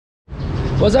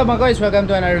What's up mga guys? Welcome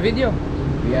to another video.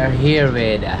 We are here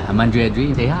with Amandrea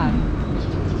Dream. Say hi.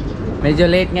 Medyo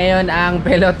late ngayon ang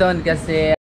peloton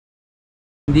kasi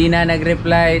hindi na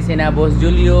nag-reply sina Boss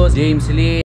Julius, James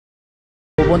Lee.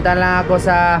 Pupunta lang ako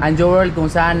sa Anjo World kung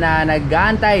saan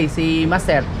nag-aantay si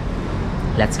Master.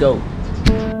 Let's go.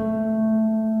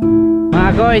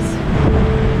 Mga guys,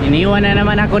 iniwan na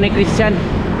naman ako ni Christian.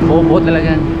 Bobo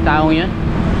talagang taong yun.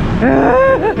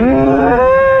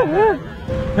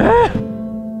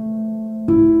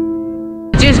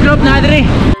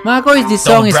 Mga koys, this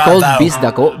song is called Bis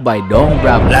Dako by Dong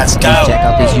Bravo. Let's go. Check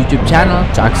out his YouTube channel,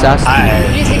 Chaksas.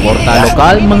 Suporta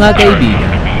Lokal, mga kaibigan.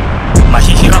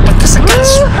 Mahihirapan ka sa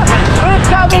kalso. It's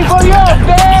coming for you,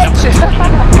 bitch!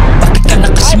 Bakit ka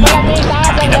nakasimangot?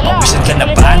 Pinapawisan ka na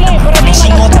ba na maraming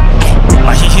singot?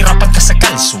 Mahihirapan ka sa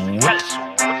kalso.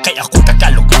 Kaya kung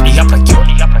Tagalog ka ihapag yun.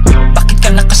 Bakit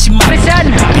ka nakasimangot? Christian!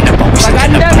 Pinapawisan ka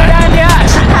na ba? Maganda niya!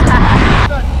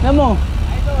 Namo?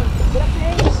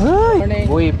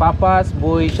 Boy Papas,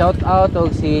 boy shout out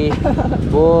og si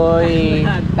boy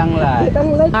Tanglad.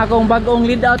 Akong bagong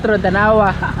lead out ro tanawa.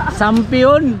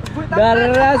 Sampion.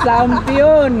 Dara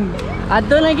sampion.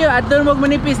 Adto lang gyud, adto mo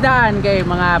manipis daan kay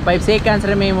mga 5 seconds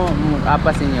ra may mo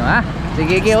apas ninyo ha.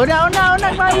 Sige, una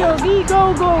kayo.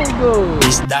 Go go.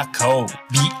 Bis Dako,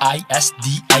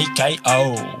 B-I-S-D-A-K-O.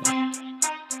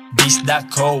 Bis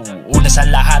Dako, una sa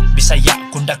lahat Bisaya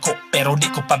kung dako, pero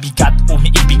di ko pabigat.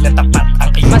 Umiibig na tapat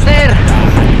ang iyong Master,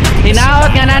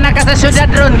 tinaot nga na ka sa syudad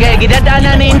ron kaya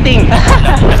gidadaanan ni Inting.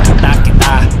 Nakita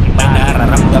kita, may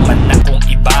nararamdaman na kong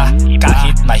iba.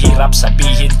 Kahit mahirap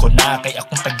sabihin ko na kay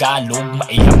akong Tagalog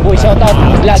maihap. Boy shout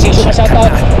out, lagi ko shout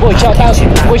out. Boy shout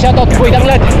out, boy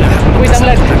Tanglad.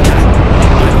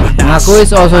 Mga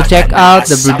kuys, also check out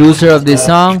the producer of this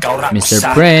song, Mr.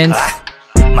 Prince.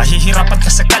 Mahihirapan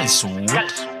ka sa kalso,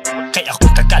 kaya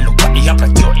akong Tagalog maihap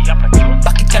radyo.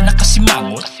 Bakit ka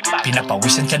nakasimangot?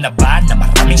 Pinapawisan ka na ba na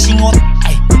maraming singot?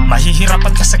 Ay,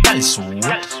 mahihirapan ka sa kalso,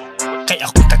 kaya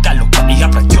akong Tagalog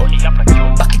maihap radyo.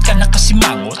 Bakit ka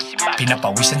nakasimangot?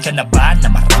 Pinapawisan ka na ba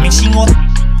na maraming singot?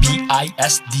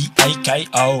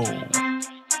 B-I-S-D-A-K-O.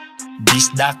 Bis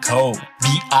Dako,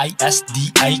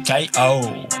 B-I-S-D-A-K-O.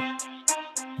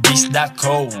 Bis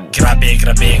Dako. Grabe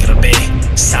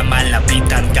sa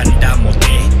malapitan ganda mo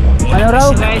te. Ano raw?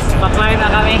 Guys, baklayin na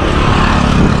kami.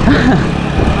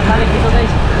 Matalik dito guys.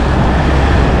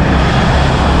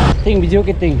 Video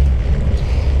kiting.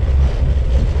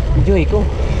 Video ko.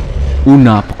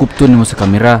 Una, pakupton mo sa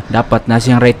kamera. Dapat na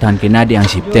siyang right hand kinadi ang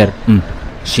shifter.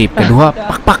 Shift kedua,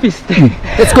 pak.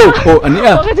 Let's go. Oh, ani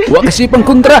ah. Wa kasi pang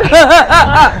kontra.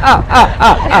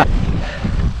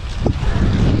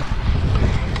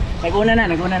 Naguna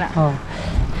na. Oh.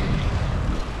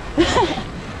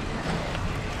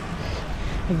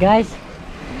 Guys,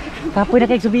 kapoy na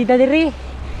kay subida diri.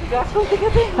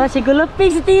 Ha, si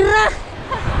guluping si tira.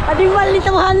 Adi mali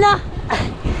tamahan.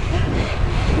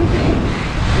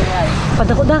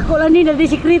 Padako-dako lang ni di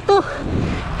sikreto.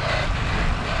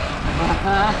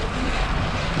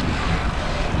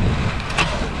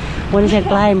 One shot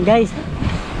climb, guys.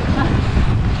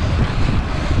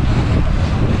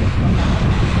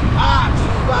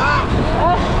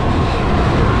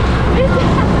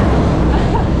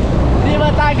 Di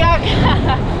matagak.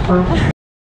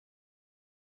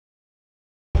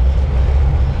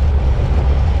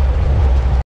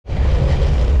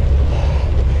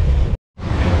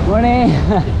 Morning.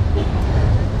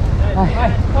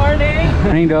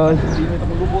 Morning, Dol.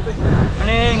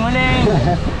 Morning.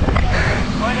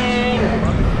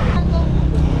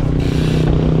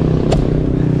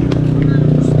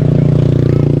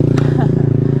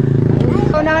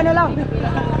 Ano lang.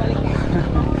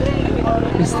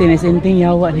 Christine senting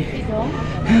yawa ni.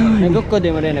 Nagukod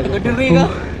mo rin. Diri ka.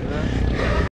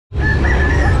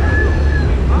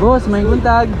 Boss, may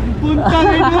buntag.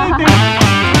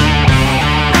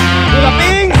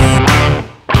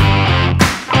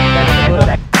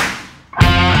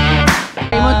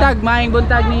 Maing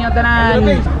buntag ninyo tanan.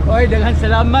 Oy, daghan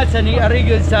salamat sa ni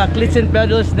Arigon sa Cleats and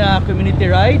Pedals na community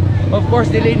ride. Of course,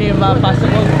 dili ni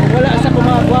possible wala sa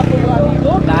mga gwapo mga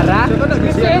amigo. Tara.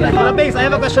 Coffeepace, I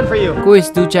have a question for you. Quiz,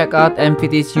 do check out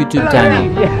MPT's YouTube channel.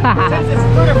 Since it's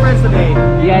for your friends today,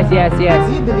 Yes. do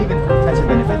you believe in friends with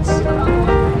benefits?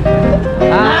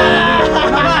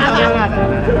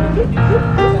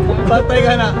 Patay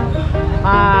ka na.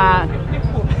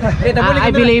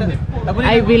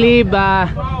 I believe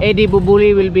Eddie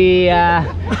Bubuli will be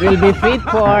fit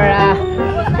for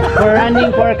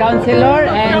running for councilor,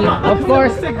 and of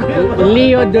course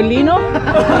Leo Dolino.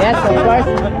 Yes, of course.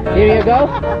 Here you go.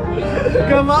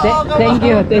 Thank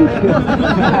you.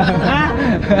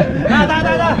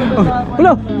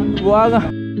 Hello. Buwaga.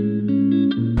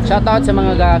 Shout out sa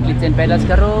mga Cleats and Pedals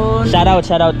karon. Shout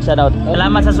out.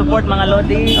 Salamat sa support mga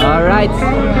lodi. All right.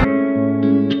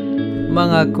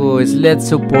 Mga kuys, let's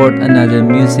support another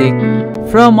music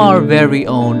from our very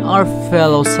own, our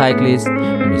fellow cyclist,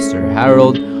 Mr.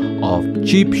 Harold of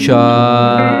Cheap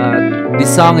Shot. This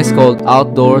song is called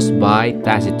Outdoors by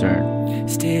Taciturn.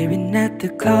 Staring at the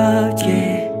clock,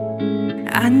 yeah,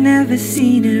 I never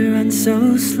seen it run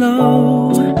so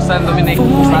slow.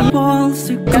 Four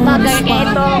walls are gonna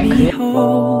swallow me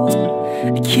whole.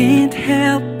 I can't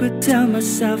help but tell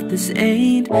myself this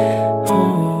ain't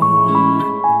home.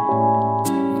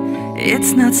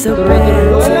 It's not so bad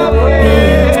to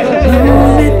be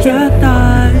alone with your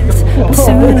thoughts, but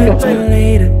sooner or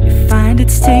later you find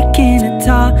it's taking a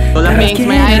toll. Thanks,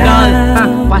 my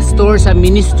idol, pastor sa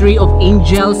Ministry of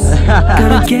Angels.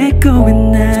 Gotta get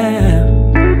going now.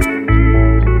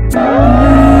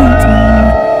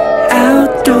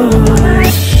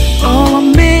 Outdoors, oh I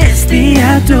miss the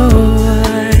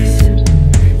outdoors.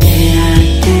 Yeah, I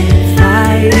can't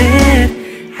fight it.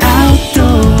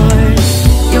 Outdoors,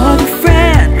 you're the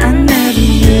friend I never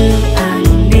knew I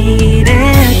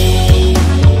needed.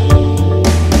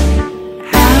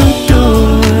 Outdoors.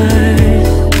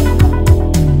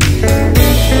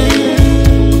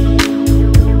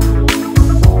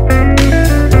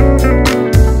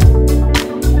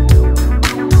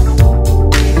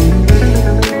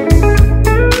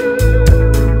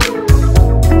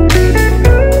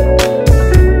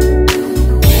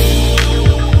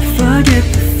 Forget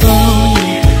the phone,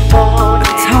 yeah.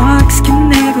 Talks can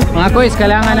never be. Mga kuys,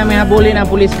 kailangan namin habulin ang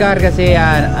police car kasi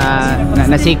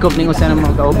nasikop ning usa ng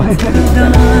mga kauban.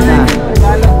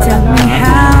 Tell me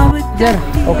how it Sir,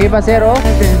 okay pa sir, oh?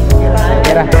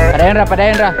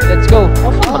 Padayon ra. Let's go.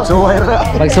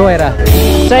 Pagsuway ra.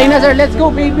 Say na sir, let's go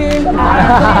baby.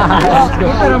 Let's go.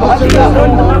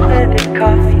 the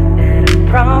coffee that I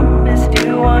promised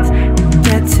you once.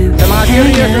 Get to Sa mga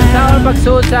curious, saan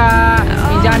pagsuot sa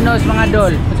Indianos mga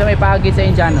dol? Kung sa may paagit sa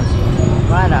Indianos?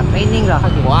 Wala, training ra.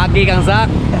 Wagi kang sak.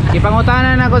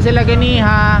 Ipangutanan ako sila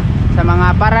ganiha sa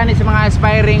mga para ni sa mga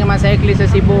aspiring mga cyclist sa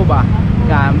Cebu ba.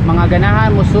 Mga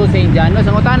ganahan mo suot sa Indianos.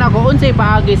 Ang utana ko unsay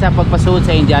paagi sa pagpasuot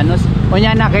sa Indianos.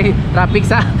 Unya na kay traffic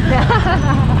sa.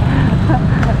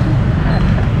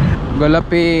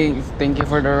 Golaping, thank you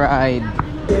for the ride.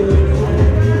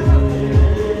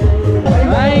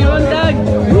 Ay, buntag!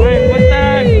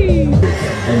 Buntag!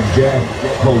 And Jack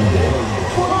Conde.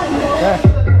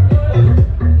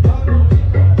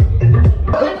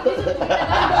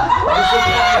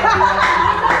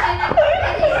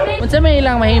 Unsa may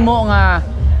ilang mahimo nga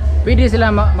pwede sila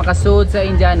makasuot sa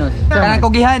Indianos? Kanang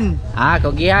kugihan.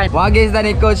 Kugihan. Wagis na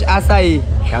ni Coach Asay.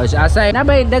 Coach Asay.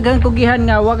 Nabay daghang kugihan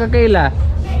nga wa ka kaila.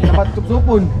 Dapat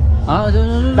tupsupon.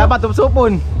 Dapat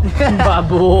tupsupon.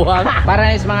 Babuwang.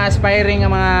 Para sa mga aspiring nga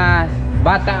mga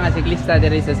bata nga siklista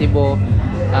diri sa Cebu,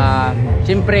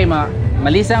 siyempre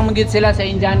malisang magyud sila sa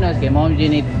Indianos kay mao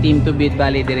ni team to beat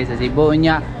Valley diri sa Cebu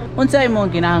nya. Unsay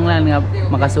imong kinahanglan nga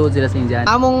makasuot sila sa Indianos?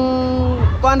 Among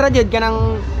kuan ra jud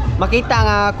kanang makita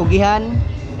nga kugihan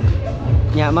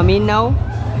nya maminaw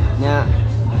nya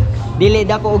dili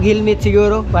dako og helmet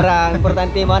siguro para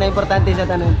importante mo na importante sa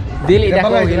tanan. Dili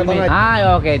dako helmet.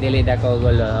 Okay, dili dako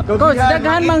gulo. Coach,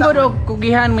 daghan man gud og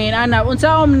kugihan min ana.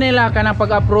 Unsaon nila kanang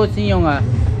pag-approach ninyo nga?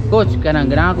 Coach, kanang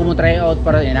ganahan ko mo try out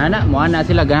para inana mo ana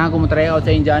sila ganahan ko mo try out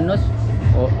sa Indianos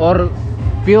or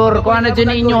pure kuan na jud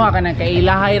ninyo ha kanang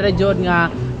kailahay ra jud nga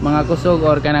mga kusog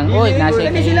or kanang oy nasa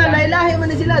sila lahi-lahi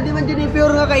man sila di man jud pure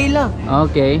nga kaila.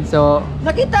 Okay, so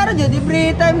Nakita ra jud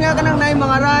every time nga kanang naay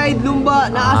mga ride lumba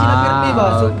naa sila perti ba.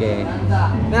 So okay.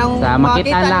 kanang Sa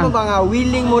makita lang. mo ba nga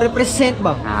willing mo represent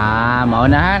ba. Mao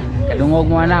na ha. Kadungog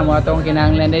mo na mo atong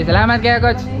kinahanglan day. Salamat kay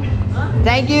coach.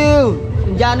 Thank you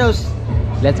Janos.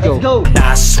 Let's go.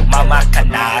 Na sumama ka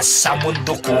na sa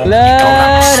mundo ko.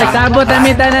 Nagsabot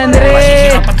kami tanan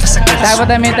dire. Nagsabot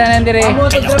kami tanan dire.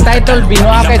 Title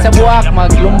binuak kay sa buak,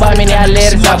 maglumba mi ni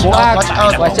Aler sa buak.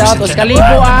 Watch out, os kalibo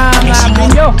ang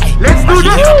video. Let's do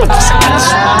this!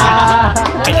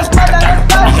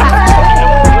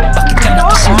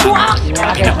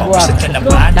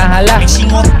 Nahala.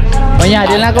 O nya,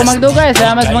 di lang ako magdugay.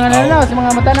 Salamat sa mga nanaw, sa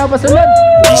mga matanaw pasunod.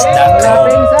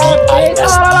 Laping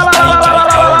sa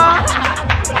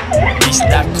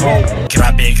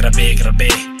Grabe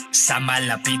Sa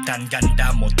malapitan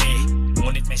ganda mo te,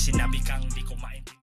 ngunit may sinabi kang di ko